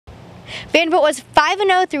Vanderbilt was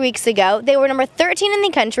 5-0 3 weeks ago. They were number 13 in the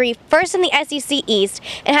country, first in the SEC East,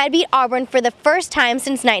 and had beat Auburn for the first time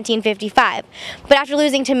since 1955. But after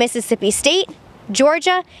losing to Mississippi State,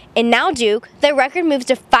 Georgia, and now Duke, the record moves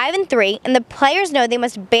to 5-3, and the players know they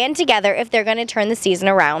must band together if they're going to turn the season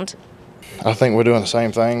around. I think we're doing the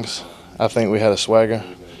same things. I think we had a swagger,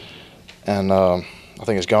 and I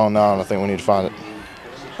think it's gone now, and I think we need to find it.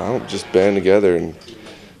 I don't just band together and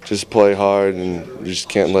just play hard, and we just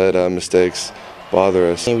can't let mistakes bother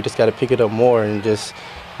us. We just got to pick it up more, and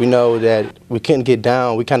we know that we couldn't get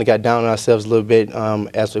down. We kind of got down on ourselves a little bit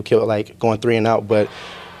as we kept going 3 and out, but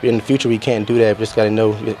in the future we can't do that. We just got to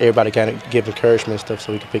know everybody kind of give encouragement and stuff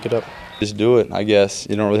so we can pick it up. Just do it, I guess.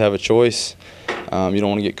 You don't really have a choice. You don't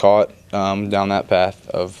want to get caught down that path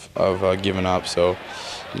of giving up. So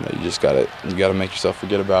you just gotta make yourself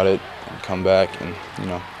forget about it and come back and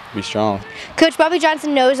be strong. Coach Bobby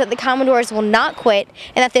Johnson knows that the Commodores will not quit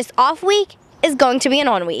and that this off week is going to be an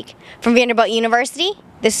on week. From Vanderbilt University,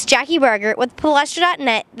 this is Jackie Berger with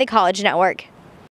Palestra.net, the College Network.